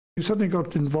You suddenly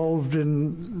got involved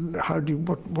in what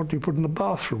do you put in the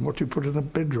bathroom, what do you put in a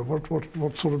bedroom,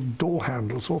 what sort of door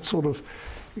handles, what sort of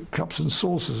cups and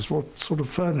saucers, what sort of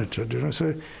furniture, you know.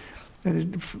 So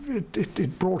and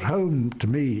it brought home to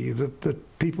me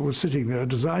that people were sitting there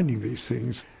designing these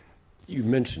things. You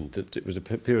mentioned that it was a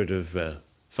period of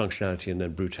functionality and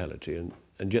then brutality,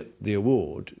 and yet the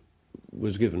award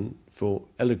was given for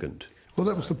elegant. Well,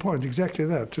 that was the point, exactly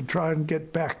that, to try and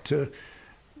get back to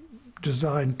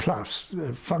design plus,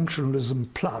 functionalism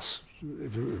plus,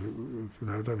 if you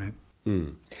know what I mean.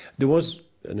 Mm. There was,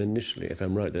 initially, if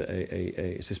I'm right,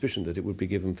 a suspicion that it would be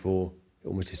given for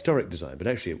almost historic design, but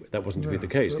actually that wasn't to be the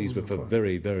case. These were for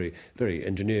very, very, very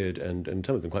engineered and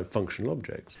some of them quite functional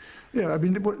objects. Yeah, I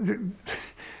mean,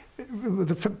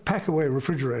 the pack-away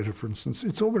refrigerator, for instance,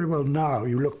 it's all very well now.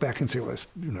 You look back and say, well,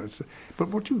 you know, but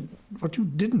what you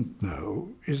didn't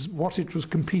know is what it was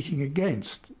competing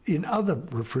against in other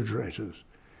refrigerators,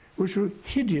 which were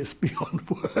hideous beyond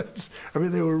words. I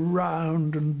mean, they were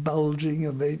round and bulging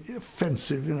and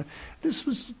offensive. You know, this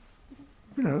was,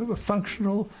 you know, a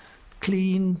functional,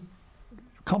 clean,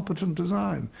 competent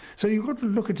design. So you've got to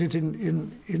look at it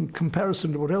in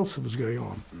comparison to what else was going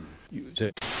on.